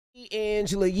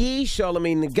Angela Yee,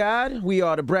 Charlemagne the God. We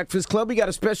are the Breakfast Club. We got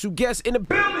a special guest in the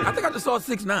building. I think I just saw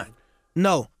 6ix9ine.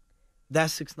 No,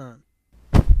 that's 6ix9ine.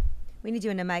 We need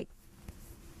you in the mic.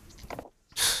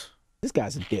 This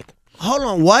guy's a dick. Hold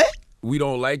on, what? We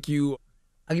don't like you.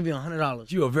 I'll give you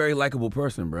 $100. You're a very likable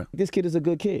person, bro. This kid is a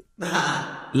good kid.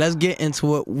 Let's get into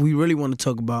what we really want to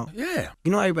talk about. Yeah.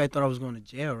 You know everybody thought I was going to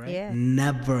jail, right? Yeah.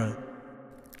 Never.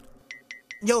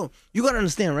 Yo, you gotta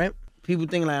understand, right? People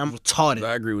think like I'm retarded.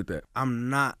 I agree with that.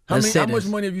 I'm not. How much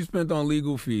money have you spent on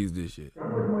legal fees this year?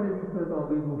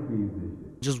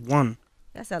 Just one.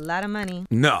 That's a lot of money.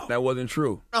 No, that wasn't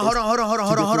true. Hold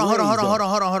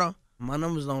on. My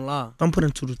numbers don't lie. I'm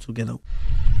putting 2 to 2 together.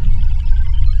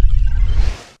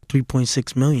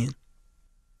 3.6 million.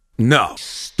 No.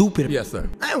 Stupid. Yes, sir.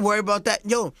 I ain't worried about that.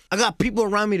 Yo, I got people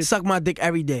around me to suck my dick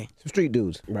every day. Some street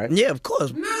dudes, right? Yeah, of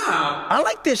course. Nah. I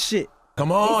like this shit.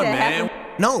 Come on, said man.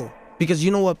 No, because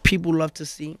you know what people love to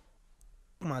see?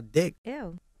 My dick.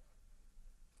 Ew.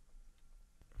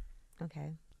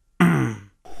 Okay.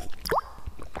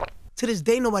 To this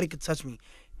day, nobody could touch me.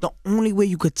 The only way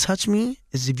you could touch me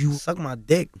is if you suck my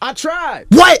dick. I tried.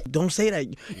 What? Don't say that.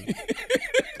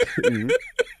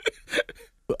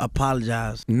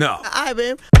 Apologize. No. All right,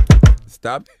 babe.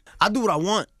 Stop. I do what I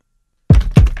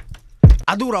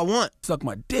want. Suck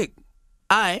my dick.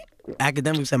 All right.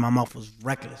 Academics said my mouth was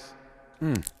reckless.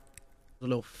 A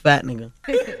little fat nigga.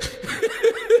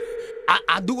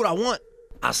 I do what I want.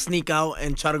 I sneak out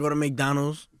and try to go to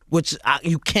McDonald's, which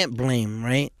you can't blame,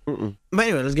 right? But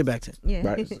anyway, let's get back to it. Yeah.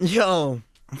 Right. Yo,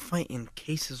 I'm fighting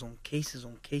cases on cases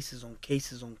on cases on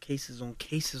cases on cases on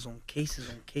cases on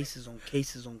cases on cases on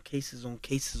cases on cases on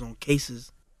cases on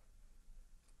cases.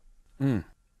 When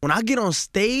I get on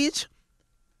stage,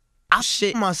 I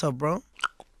shit myself, bro.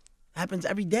 Happens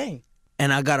every day.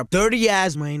 And I got a dirty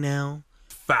ass right now.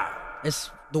 Foul.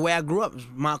 It's the way I grew up. It's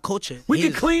my culture. We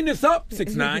can clean this up,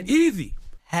 6ix9ine. Easy.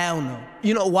 Hell no.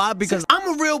 You know why? Because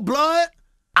I'm a real blood.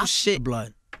 I shit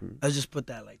blood. Let's just put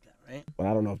that like that, right? But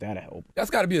I don't know if that'll help. That's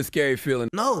got to be a scary feeling.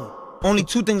 No. Only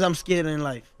 2 things I'm scared of in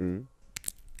life.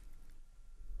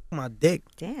 My dick.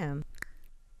 Damn.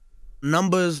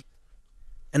 Numbers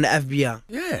and the FBI.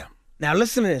 Yeah. Now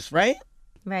listen to this, right?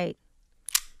 Right.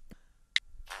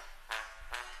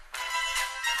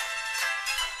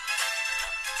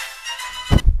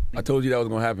 I told you that was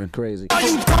going to happen. Crazy.